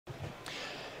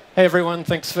Hey everyone,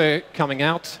 thanks for coming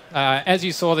out. As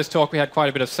you saw this talk, we had quite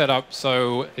a bit of setup,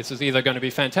 so this is either going to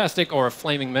be fantastic or a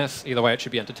flaming mess. Either way, it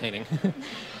should be entertaining.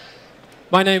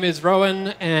 My name is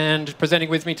Rowan, and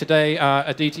presenting with me today are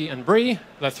Aditi and Bree.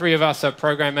 The three of us are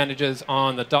program managers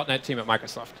on the .NET team at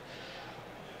Microsoft.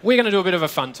 We're going to do a bit of a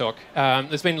fun talk.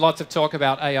 There's been lots of talk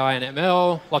about AI and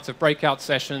ML, lots of breakout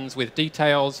sessions with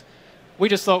details. We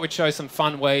just thought we'd show some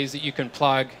fun ways that you can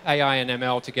plug AI and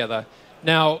ML together.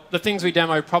 Now, the things we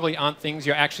demo probably aren't things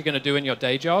you're actually going to do in your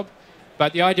day job,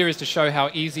 but the idea is to show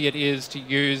how easy it is to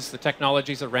use the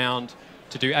technologies around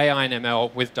to do AI and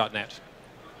ML with .NET.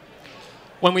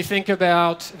 When we think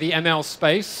about the ML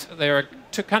space, there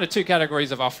are kind of two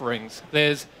categories of offerings.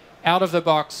 There's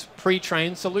out-of-the-box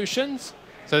pre-trained solutions.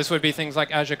 So this would be things like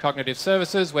Azure Cognitive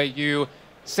Services, where you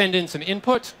send in some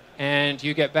input, and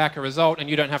you get back a result, and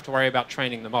you don't have to worry about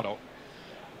training the model.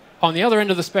 On the other end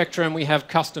of the spectrum, we have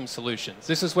custom solutions.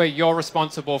 This is where you're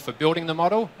responsible for building the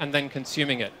model and then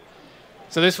consuming it.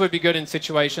 So this would be good in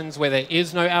situations where there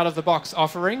is no out-of-the-box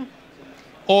offering,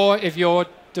 or if your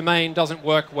domain doesn't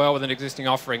work well with an existing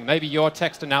offering. Maybe your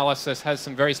text analysis has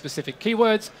some very specific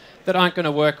keywords that aren't going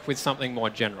to work with something more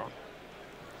general.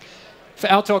 For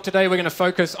our talk today, we're going to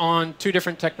focus on two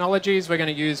different technologies. We're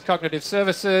going to use cognitive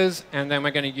services, and then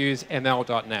we're going to use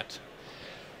ML.NET.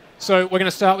 So we're going to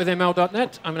start with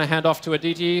ML.NET. I'm going to hand off to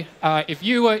Aditi. If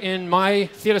you were in my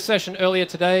theater session earlier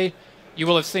today, you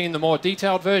will have seen the more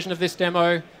detailed version of this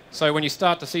demo. So when you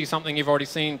start to see something you've already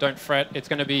seen, don't fret. It's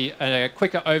going to be a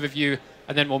quicker overview,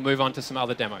 and then we'll move on to some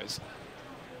other demos.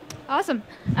 Awesome.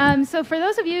 So for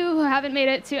those of you who haven't made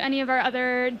it to any of our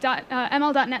other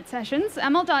ML.NET sessions,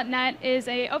 ML.NET is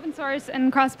an open source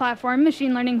and cross-platform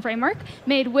machine learning framework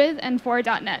made with and for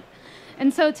 .NET.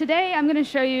 And so today I'm going to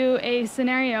show you a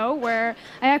scenario where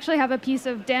I actually have a piece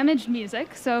of damaged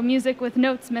music, so music with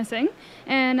notes missing.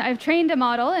 And I've trained a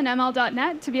model in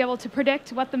ML.NET to be able to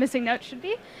predict what the missing notes should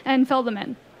be and fill them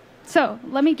in. So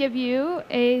let me give you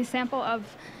a sample of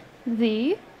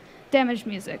the damaged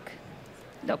music.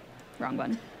 Nope, wrong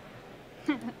one.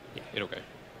 Yeah, it'll go.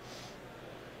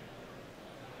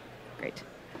 Great.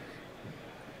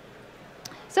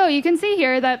 So you can see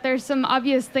here that there's some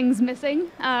obvious things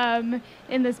missing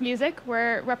in this music.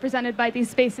 We're represented by these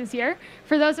spaces here.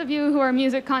 For those of you who are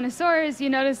music connoisseurs, you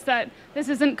notice that this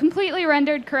isn't completely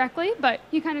rendered correctly, but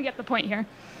you kind of get the point here.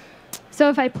 So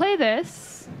if I play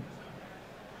this,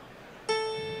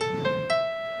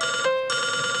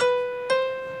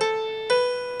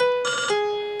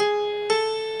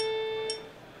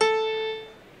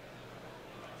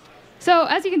 so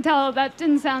as you can tell, that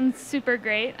didn't sound super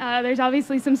great. There's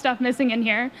obviously some stuff missing in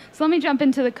here. So let me jump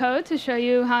into the code to show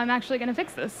you how I'm actually going to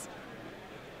fix this.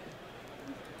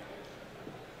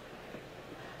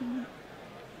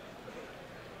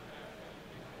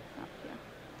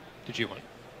 Did you want?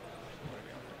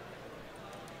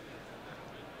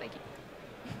 Thank you.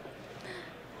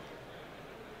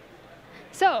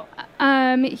 So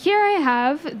here I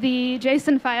have the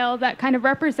JSON file that kind of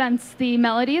represents the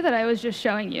melody that I was just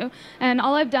showing you. And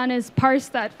all I've done is parse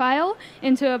that file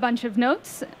into a bunch of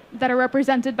notes that are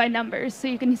represented by numbers. So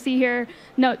you can see here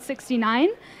note 69.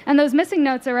 And those missing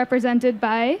notes are represented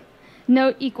by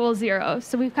note equals 0.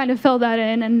 So we've kind of filled that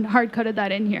in and hard-coded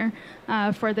that in here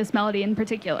for this melody in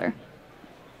particular.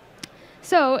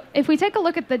 So if we take a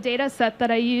look at the data set that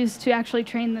I used to actually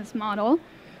train this model,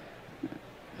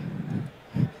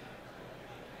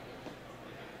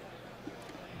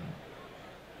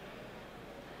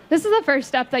 this is the first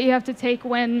step that you have to take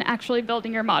when actually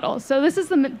building your model. So this is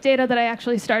the data that I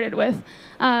actually started with.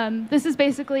 This is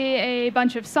basically a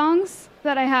bunch of songs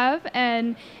that I have,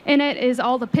 and in it is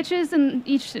all the pitches in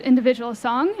each individual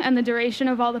song and the duration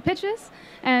of all the pitches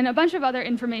and a bunch of other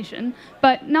information.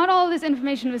 But not all of this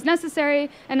information was necessary,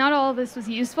 and not all of this was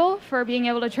useful for being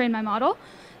able to train my model.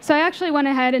 So I actually went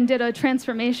ahead and did a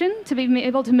transformation to be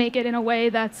able to make it in a way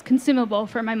that's consumable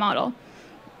for my model.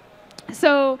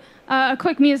 So a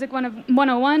quick music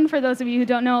 101 for those of you who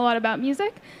don't know a lot about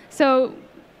music. So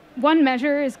one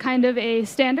measure is kind of a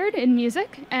standard in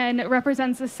music, and it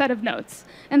represents a set of notes.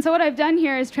 And so what I've done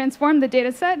here is transform the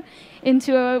data set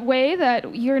into a way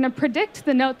that you're going to predict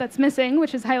the note that's missing,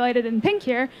 which is highlighted in pink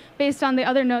here, based on the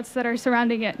other notes that are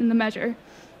surrounding it in the measure.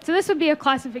 So this would be a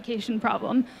classification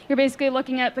problem. You're basically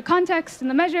looking at the context in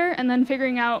the measure and then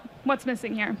figuring out what's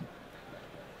missing here.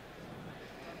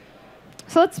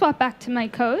 So let's swap back to my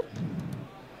code.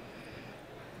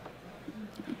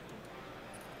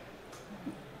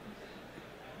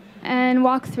 And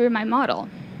walk through my model.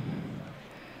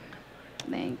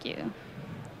 Thank you.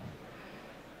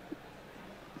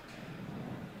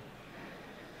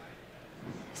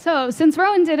 So So since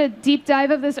Rowan did a deep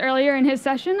dive of this earlier in his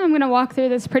session, I'm going to walk through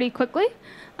this pretty quickly.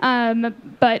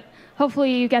 But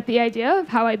hopefully you get the idea of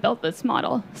how I built this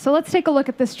model. So let's take a look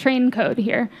at this train code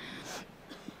here.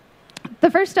 The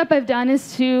first step I've done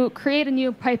is to create a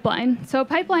new pipeline. So a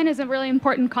pipeline is a really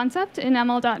important concept in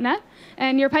ML.NET.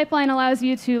 And your pipeline allows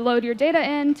you to load your data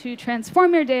in, to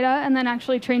transform your data, and then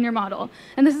actually train your model.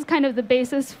 And this is kind of the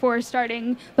basis for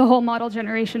starting the whole model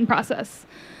generation process.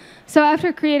 So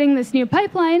after creating this new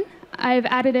pipeline, I've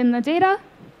added in the data.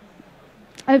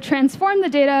 I've transformed the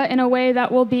data in a way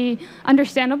that will be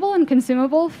understandable and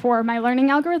consumable for my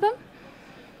learning algorithm.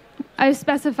 I've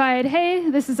specified, hey,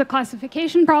 this is a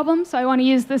classification problem, so I want to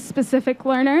use this specific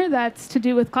learner that's to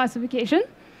do with classification.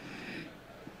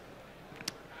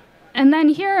 And then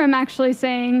here I'm actually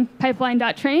saying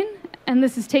pipeline.train, and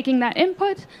this is taking that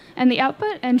input and the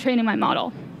output and training my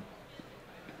model.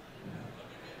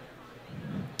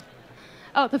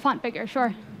 Oh, the font bigger,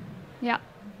 sure. Yeah.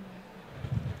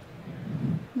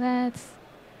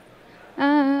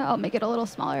 I'll make it a little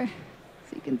smaller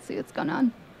so you can see what's going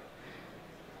on.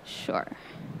 Sure.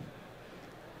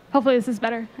 Hopefully this is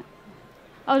better.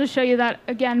 I'll just show you that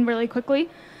again really quickly.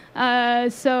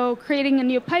 So creating a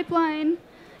new pipeline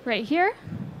right here,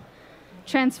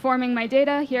 transforming my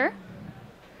data here,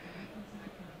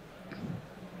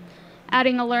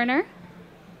 adding a learner,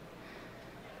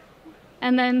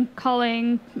 and then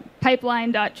calling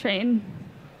pipeline.train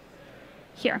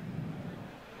here.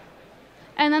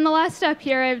 And then the last step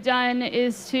here I've done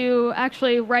is to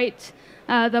actually write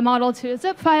the model to a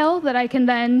zip file that I can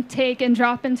then take and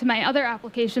drop into my other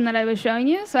application that I was showing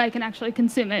you, so I can actually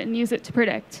consume it and use it to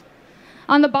predict.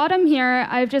 On the bottom here,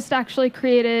 I've just actually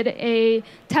created a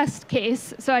test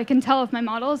case, so I can tell if my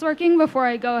model is working before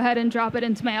I go ahead and drop it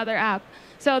into my other app.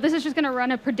 So this is just going to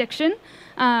run a prediction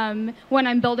when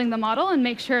I'm building the model and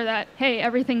make sure that, hey,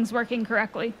 everything's working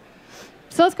correctly.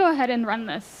 So let's go ahead and run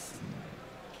this.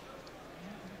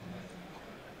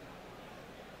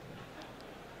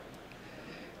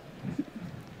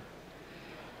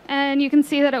 And you can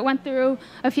see that it went through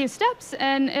a few steps,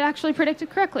 and it actually predicted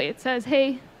correctly. It says,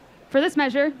 hey, for this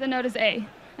measure, the node is A.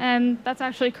 And that's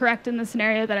actually correct in the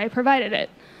scenario that I provided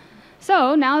it.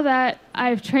 So now that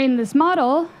I've trained this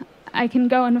model, I can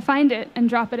go and find it and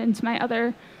drop it into my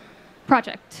other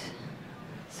project.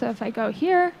 So if I go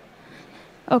here,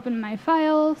 open my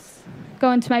files,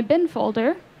 go into my bin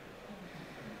folder,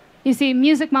 you see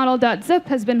musicmodel.zip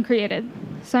has been created.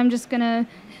 So I'm just going to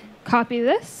copy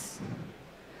this,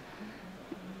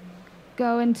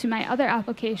 go into my other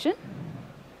application,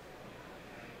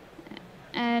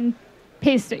 and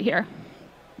paste it here.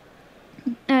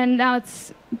 And now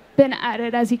it's been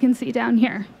added, as you can see down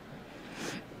here.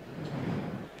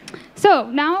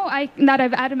 So now that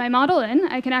I've added my model in,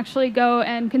 I can actually go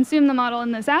and consume the model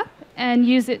in this app and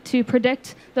use it to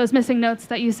predict those missing notes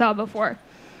that you saw before.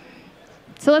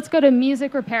 So let's go to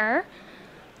Music Repairer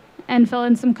and fill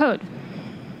in some code.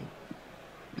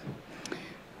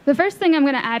 The first thing I'm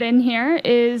going to add in here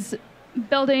is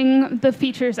building the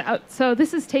features out. So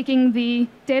this is taking the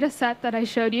data set that I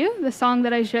showed you, the song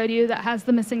that I showed you that has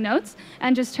the missing notes,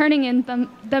 and just turning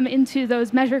them into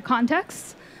those measure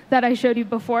contexts that I showed you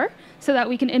before so that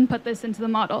we can input this into the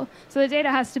model. So the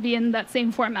data has to be in that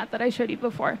same format that I showed you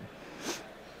before.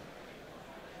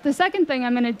 The second thing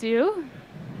I'm going to do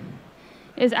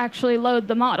is actually load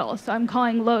the model. So I'm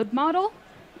calling load model,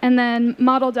 and then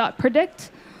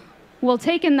model.predict will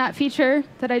take in that feature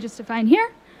that I just defined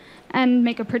here and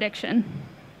make a prediction.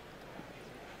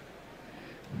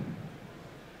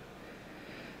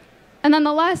 And then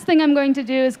the last thing I'm going to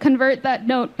do is convert that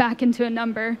note back into a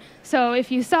number. So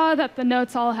if you saw that the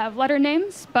notes all have letter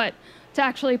names, but to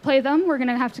actually play them, we're going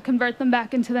to have to convert them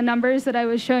back into the numbers that I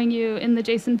was showing you in the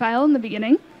JSON file in the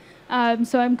beginning.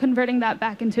 So I'm converting that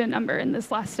back into a number in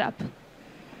this last step.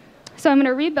 So I'm going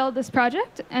to rebuild this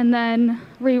project and then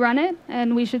rerun it,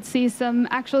 and we should see some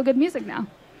actual good music now.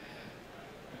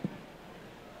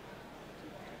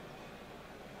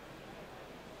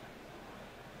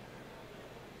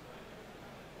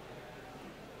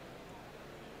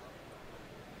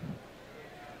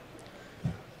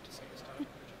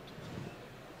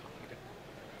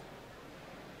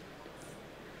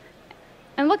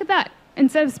 And look at that.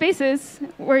 Instead of spaces,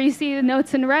 where you see the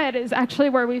notes in red is actually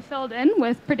where we filled in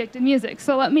with predicted music.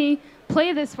 So let me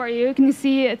play this for you. Can you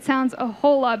see it sounds a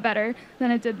whole lot better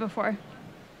than it did before?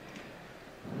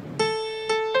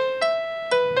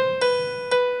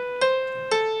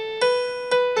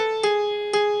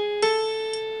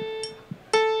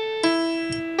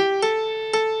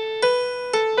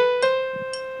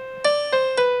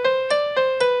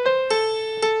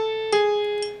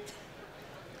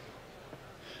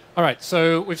 right,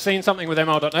 so we've seen something with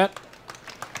ML.NET.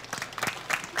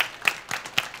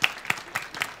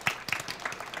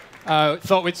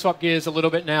 Thought we'd swap gears a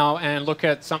little bit now and look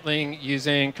at something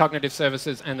using cognitive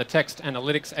services and the text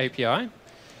analytics API.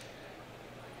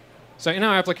 So in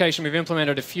our application, we've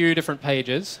implemented a few different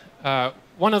pages.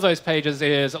 One of those pages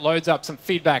is it loads up some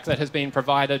feedback that has been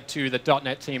provided to the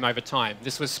 .NET team over time.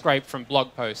 This was scraped from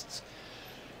blog posts.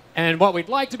 And what we'd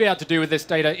like to be able to do with this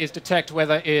data is detect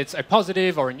whether it's a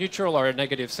positive or a neutral or a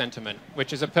negative sentiment,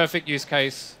 which is a perfect use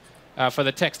case for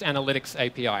the text analytics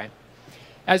API.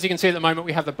 As you can see at the moment,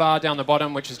 we have the bar down the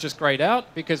bottom, which is just grayed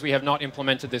out because we have not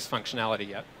implemented this functionality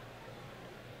yet.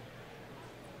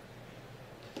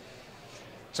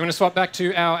 So I'm going to swap back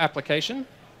to our application.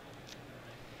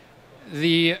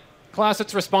 The class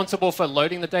that's responsible for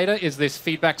loading the data is this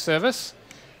feedback service.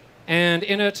 And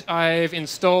in it, I've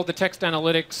installed the text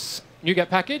analytics NuGet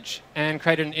package and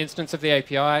created an instance of the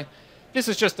API. This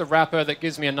is just the wrapper that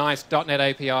gives me a nice .NET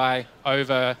API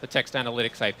over the text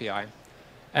analytics API.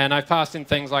 And I've passed in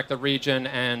things like the region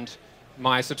and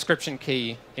my subscription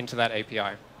key into that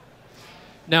API.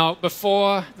 Now,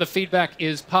 before the feedback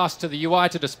is passed to the UI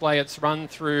to display, it's run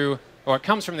through, or it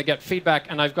comes from the get feedback,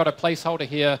 and I've got a placeholder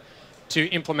here to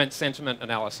implement sentiment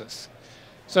analysis.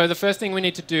 So the first thing we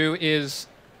need to do is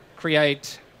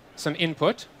create some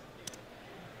input.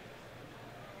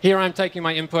 Here I'm taking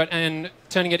my input and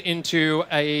turning it into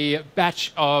a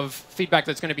batch of feedback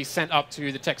that's going to be sent up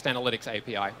to the text analytics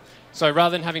API. So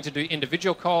rather than having to do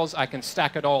individual calls, I can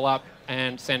stack it all up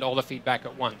and send all the feedback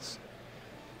at once.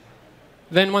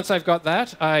 Then once I've got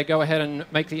that, I go ahead and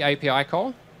make the API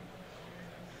call.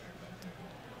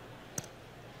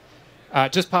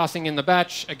 Just passing in the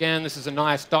batch. Again, this is a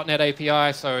nice .NET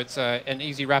API, so it's an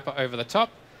easy wrapper over the top.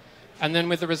 And then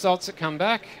with the results that come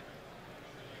back,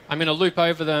 I'm going to loop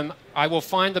over them. I will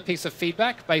find the piece of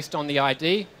feedback based on the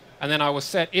ID, and then I will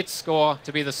set its score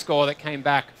to be the score that came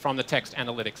back from the text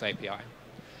analytics API.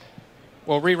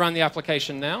 We'll rerun the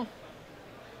application now.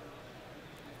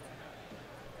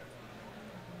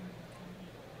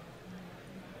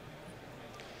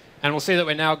 And we'll see that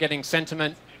we're now getting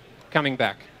sentiment coming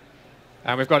back.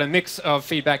 We've got a mix of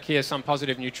feedback here, some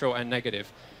positive, neutral, and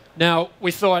negative. Now,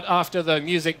 we thought after the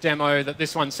music demo that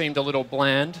this one seemed a little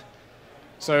bland.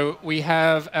 So we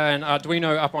have an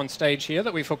Arduino up on stage here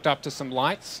that we've hooked up to some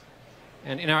lights.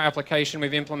 And in our application,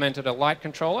 we've implemented a light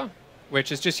controller,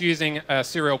 which is just using a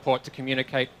serial port to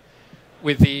communicate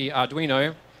with the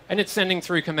Arduino. And it's sending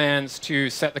through commands to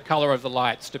set the color of the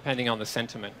lights depending on the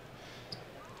sentiment.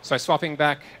 So swapping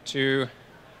back to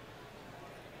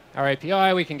our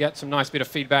API, we can get some nice bit of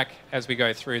feedback as we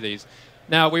go through these.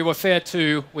 Now, we were fair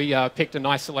too. We picked a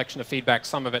nice selection of feedback,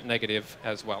 some of it negative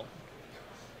as well.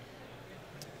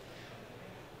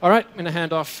 All right, I'm going to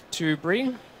hand off to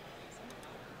Bree.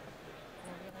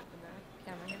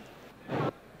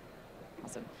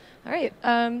 Awesome. All right,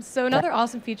 so another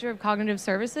awesome feature of cognitive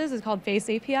services is called Face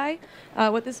API.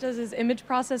 What this does is image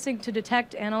processing to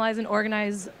detect, analyze, and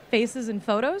organize faces and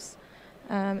photos.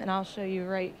 And I'll show you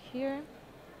right here.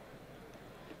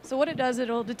 So what it does,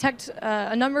 it'll detect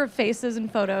a number of faces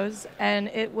and photos, and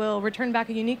it will return back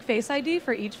a unique face ID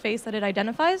for each face that it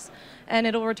identifies, and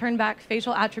it'll return back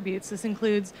facial attributes. This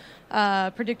includes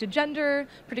predicted gender,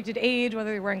 predicted age,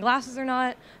 whether they're wearing glasses or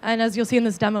not, and as you'll see in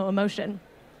this demo, emotion.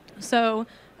 So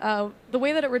the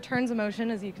way that it returns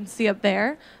emotion, as you can see up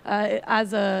there,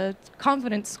 as a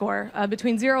confidence score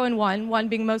between 0 and 1, 1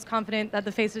 being most confident that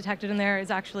the face detected in there is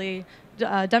actually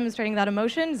demonstrating that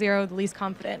emotion, 0 the least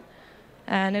confident.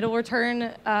 And it'll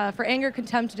return, for anger,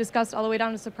 contempt, disgust, all the way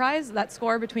down to surprise, that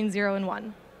score between 0 and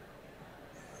 1.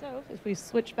 So if we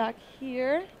switch back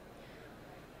here,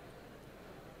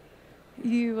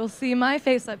 you will see my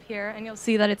face up here, and you'll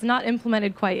see that it's not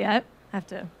implemented quite yet. I have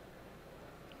to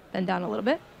bend down a little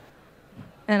bit.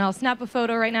 And I'll snap a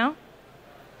photo right now.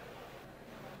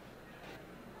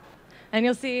 And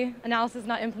you'll see analysis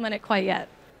not implemented quite yet.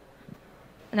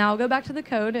 Now I'll go back to the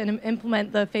code and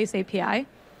implement the Face API.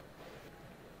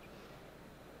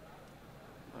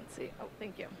 Let's see. Oh,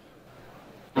 thank you.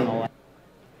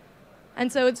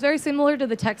 And so it's very similar to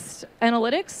the text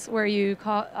analytics, where you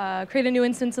create a new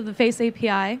instance of the Face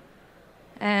API.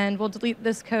 And we'll delete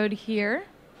this code here.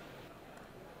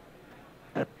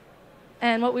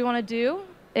 And what we want to do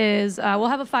is we'll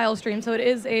have a file stream, so it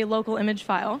is a local image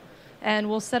file. And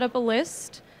we'll set up a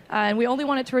list. And we only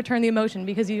want it to return the emotion,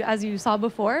 because as you saw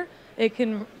before, it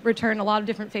can return a lot of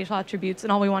different facial attributes,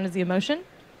 and all we want is the emotion.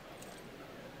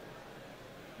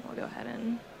 We'll go ahead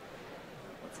and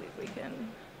let's see if we can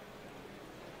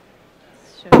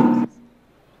show this.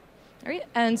 All right,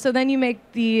 and so then you make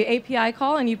the API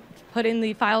call and you put in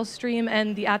the file stream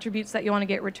and the attributes that you want to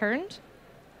get returned.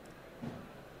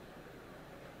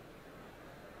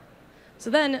 So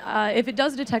then, if it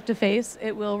does detect a face,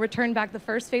 it will return back the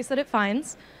first face that it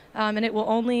finds, and it will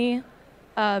only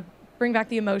bring back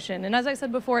the emotion. And as I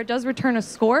said before, it does return a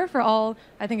score for all,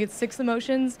 I think it's 6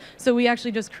 emotions. So we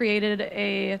actually just created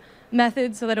a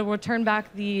method so that it will return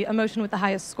back the emotion with the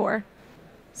highest score.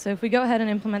 So if we go ahead and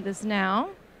implement this now,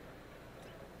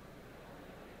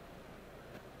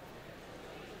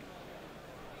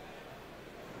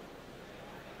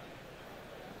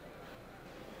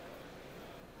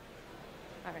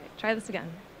 all right, try this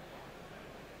again.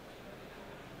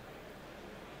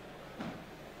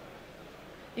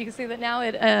 You can see that now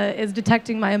it is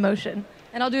detecting my emotion.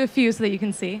 And I'll do a few so that you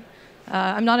can see.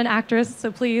 I'm not an actress,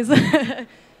 so please. Let's see.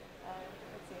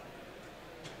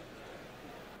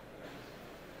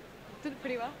 Did it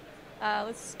pretty well.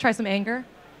 Let's try some anger.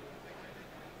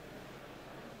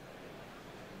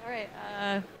 All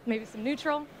right, maybe some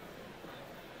neutral.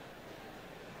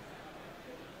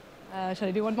 Should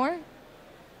I do one more?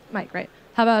 Mike, right.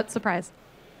 How about surprise?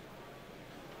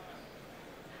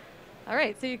 All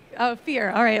right, so fear.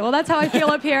 All right, well, that's how I feel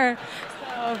up here.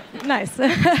 So, nice.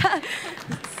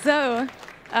 So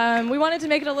we wanted to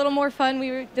make it a little more fun.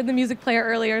 We did the music player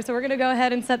earlier, so we're going to go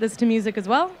ahead and set this to music as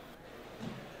well.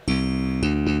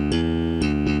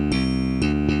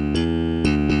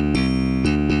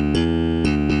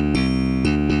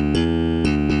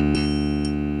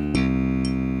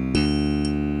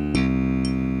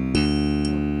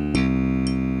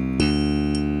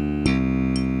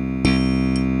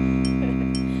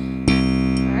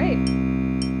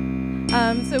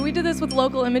 So we did this with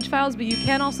local image files, but you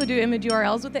can also do image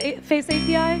URLs with the Face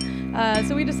API.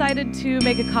 So we decided to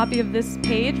make a copy of this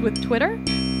page with Twitter.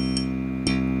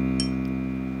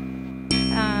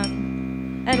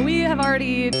 And we have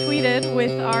already tweeted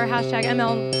with our hashtag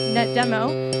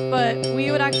MLNetDemo, but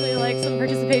we would actually like some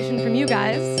participation from you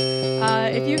guys.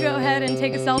 If you go ahead and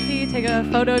take a selfie, take a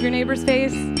photo of your neighbor's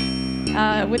face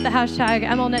with the hashtag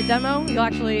MLNetDemo, you'll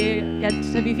actually get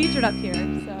to be featured up here.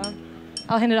 So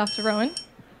I'll hand it off to Rowan.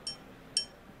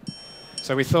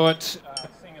 So we thought,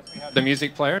 seeing as we have the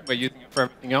music player, we're using it for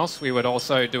everything else, we would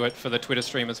also do it for the Twitter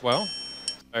stream as well.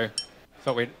 So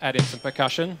thought we'd add in some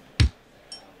percussion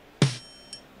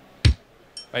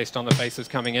based on the faces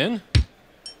coming in.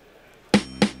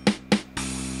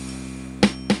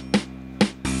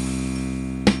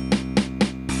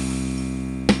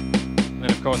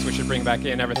 And of course, we should bring back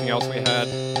in everything else we had.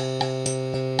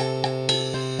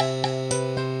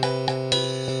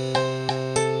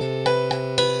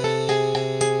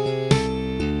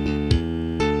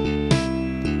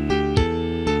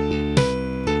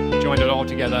 Joined it all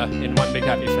together in one big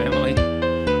happy family.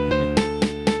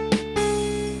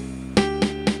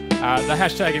 The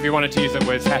hashtag, if you wanted to use it,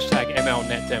 was hashtag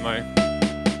MLNetDemo.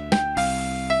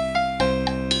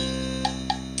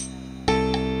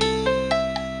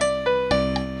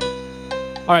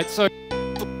 All right, so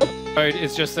code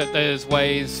is just that there's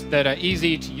ways that are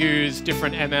easy to use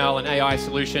different ML and AI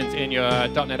solutions in your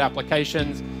 .NET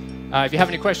applications. If you have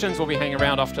any questions, we'll be hanging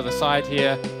around off to the side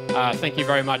here. Thank you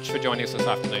very much for joining us this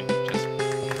afternoon.